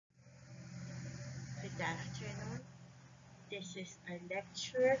Good afternoon. This is our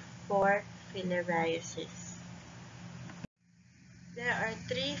lecture for filariasis. There are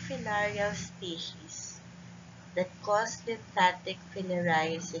three filarial species that cause lymphatic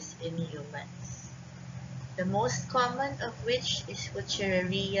filariasis in humans. The most common of which is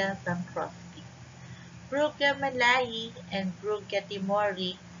Filariae bancrofti. Brugia malayi and Brugia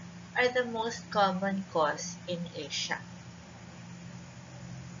timori are the most common cause in Asia.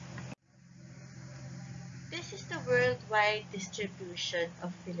 This is the worldwide distribution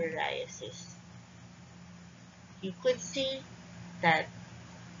of filariasis. You could see that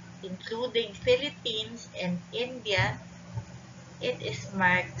including Philippines and India, it is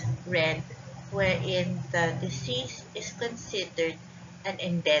marked red, wherein the disease is considered an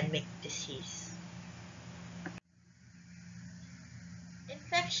endemic disease.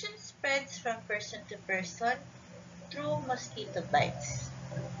 Infection spreads from person to person through mosquito bites.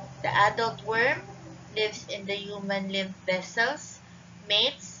 The adult worm lives in the human lymph vessels,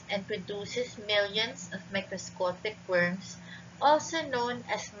 mates, and produces millions of microscopic worms, also known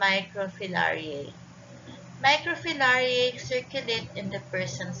as microfilariae. Microfilariae circulate in the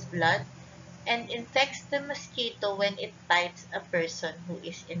person's blood and infects the mosquito when it bites a person who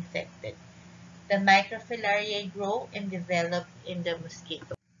is infected. The microfilariae grow and develop in the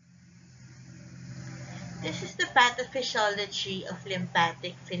mosquito. This is the pathophysiology of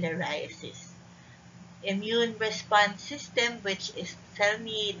lymphatic filariasis. Immune response system, which is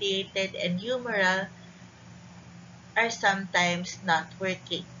cell-mediated and humoral, are sometimes not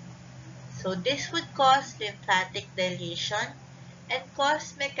working. So this would cause lymphatic dilation and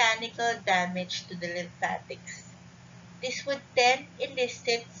cause mechanical damage to the lymphatics. This would then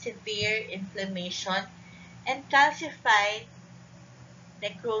elicit severe inflammation and calcify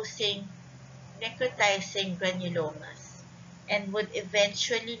necrotizing granulomas and would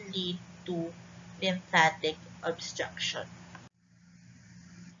eventually lead to lymphatic obstruction.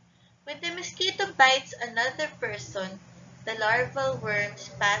 When the mosquito bites another person, the larval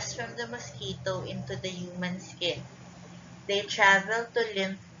worms pass from the mosquito into the human skin. They travel to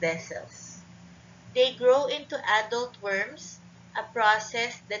lymph vessels. They grow into adult worms, a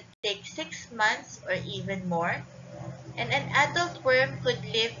process that takes 6 months or even more, and an adult worm could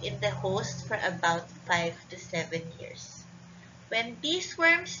live in the host for about 5 to 7 years. When these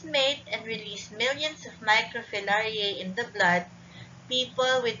worms mate and release millions of microfilariae in the blood,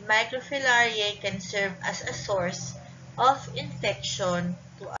 people with microfilariae can serve as a source of infection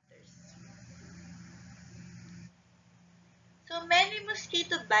to others. So many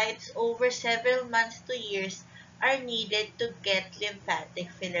mosquito bites over several months to years are needed to get lymphatic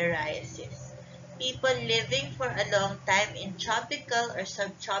filariasis. People living for a long time in tropical or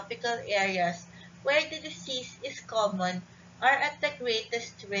subtropical areas where the disease is common are at the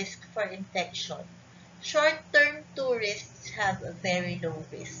greatest risk for infection. Short-term tourists have a very low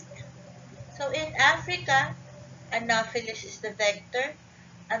risk. So in Africa, Anopheles is the vector.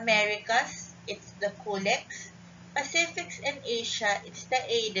 Americas, it's the Culex. Pacifics and Asia, it's the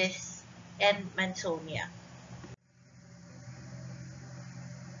Aedes and Mansonia.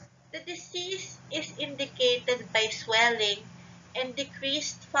 The disease is indicated by swelling and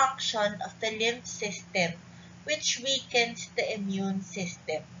decreased function of the lymph system, which weakens the immune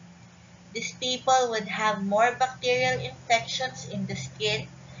system. These people would have more bacterial infections in the skin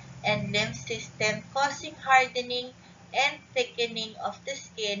and lymph system, causing hardening and thickening of the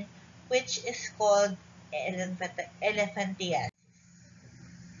skin, which is called elephantiasis.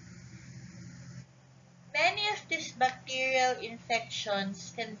 Many of these bacterial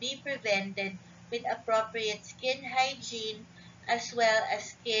infections can be prevented with appropriate skin hygiene as well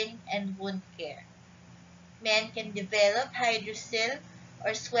as skin and wound care. Men can develop hydrocele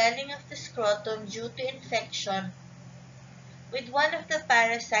or swelling of the scrotum due to infection with one of the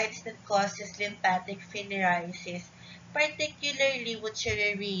parasites that causes lymphatic filariasis, particularly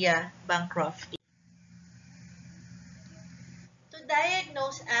Filariae bancrofti. To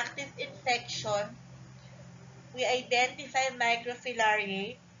diagnose active infection, we identify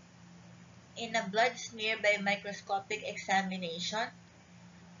microfilariae in a blood smear by microscopic examination,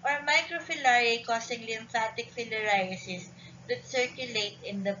 or microfilariae causing lymphatic filariasis that circulate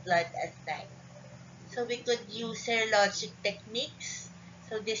in the blood at night. So we could use serologic techniques.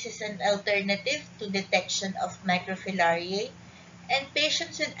 So this is an alternative to detection of microfilariae. And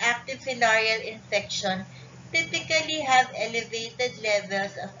patients with active filarial infection typically have elevated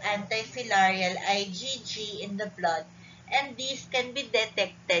levels of antifilarial IgG in the blood, and these can be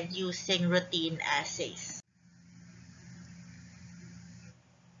detected using routine assays.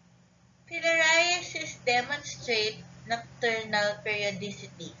 Filariasis demonstrate nocturnal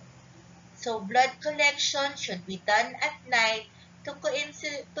periodicity. So blood collection should be done at night to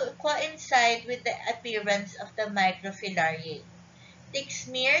coincide with the appearance of the microfilariae. Thick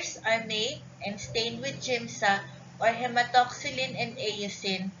smears are made and stained with giemsa or hematoxylin and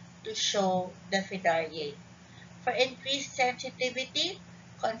eosin to show the filariae. For increased sensitivity,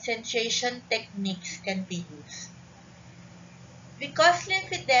 concentration techniques can be used. Because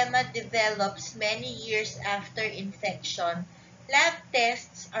lymphedema develops many years after infection, lab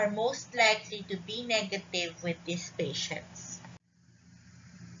tests are most likely to be negative with these patients.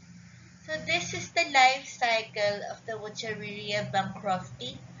 So this is the life cycle of the Wuchereria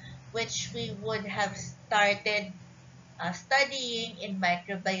bancrofti, which we would have started studying in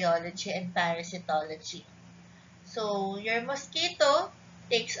microbiology and parasitology. So your mosquito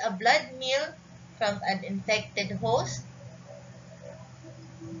takes a blood meal from an infected host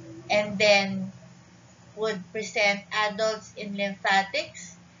and then would present adults in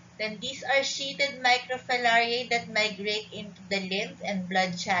lymphatics. Then these are sheeted microfilariae that migrate into the lymph and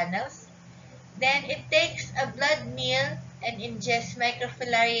blood channels. Then it takes a blood meal and ingests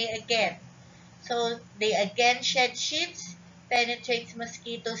microfilariae again. So they again shed sheets, penetrates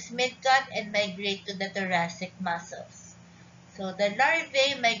mosquito's midgut, and migrate to the thoracic muscles. So the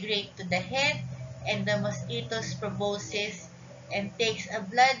larvae migrate to the head, and the mosquitoes proboscis and takes a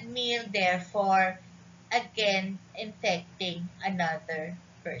blood meal, therefore again infecting another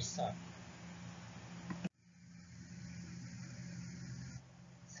person.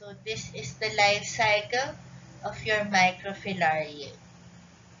 So this is the life cycle of your microfilariae.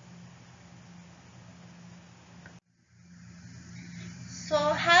 So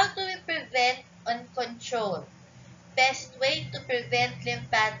how do we prevent and control? Best way to prevent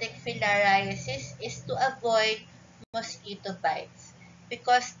lymphatic filariasis is to avoid mosquito bites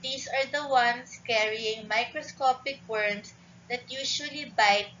because these are the ones carrying microscopic worms that usually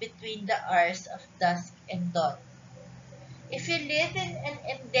bite between the hours of dusk and dawn. If you live in an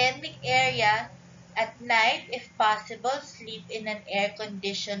endemic area, at night, if possible, sleep in an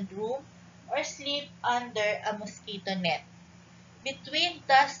air-conditioned room or sleep under a mosquito net. Between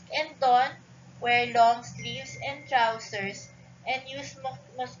dusk and dawn, wear long sleeves and trousers and use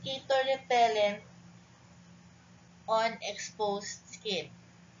mosquito repellent on exposed skin.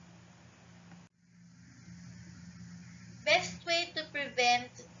 Best way to prevent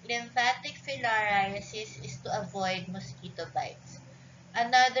lymphatic filariasis is to avoid mosquito bites.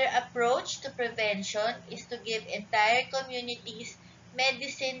 Another approach to prevention is to give entire communities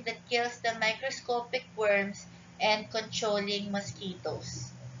medicine that kills the microscopic worms and controlling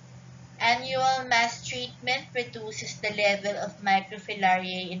mosquitoes. Annual mass treatment reduces the level of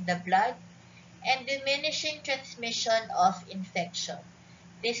microfilariae in the blood and diminishing transmission of infection.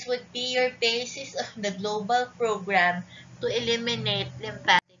 This would be your basis of the global program to eliminate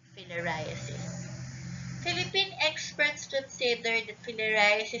lymphatic filariasis. Philippine experts consider that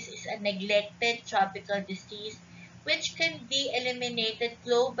filariasis is a neglected tropical disease which can be eliminated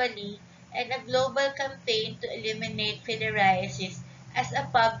globally, and a global campaign to eliminate filariasis as a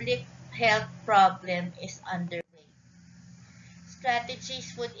public health problem is underway.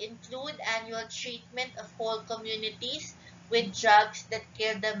 Strategies would include annual treatment of whole communities with drugs that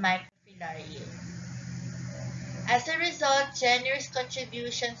kill the microfilariae. As a result, generous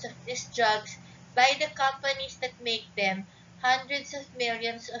contributions of these drugs by the companies that make them, hundreds of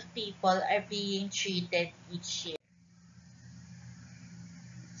millions of people are being treated each year.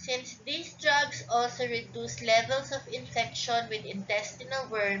 Since these drugs also reduce levels of infection with intestinal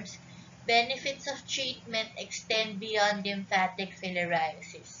worms, benefits of treatment extend beyond lymphatic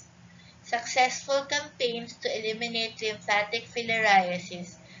filariasis. Successful campaigns to eliminate lymphatic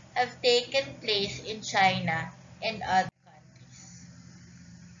filariasis have taken place in China and other countries.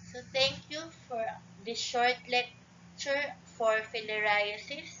 So thank you for this short lecture for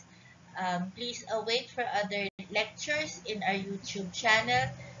filariasis. Please await for other lectures in our YouTube channel,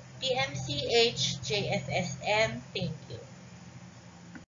 PMCH JFSM. Thank you.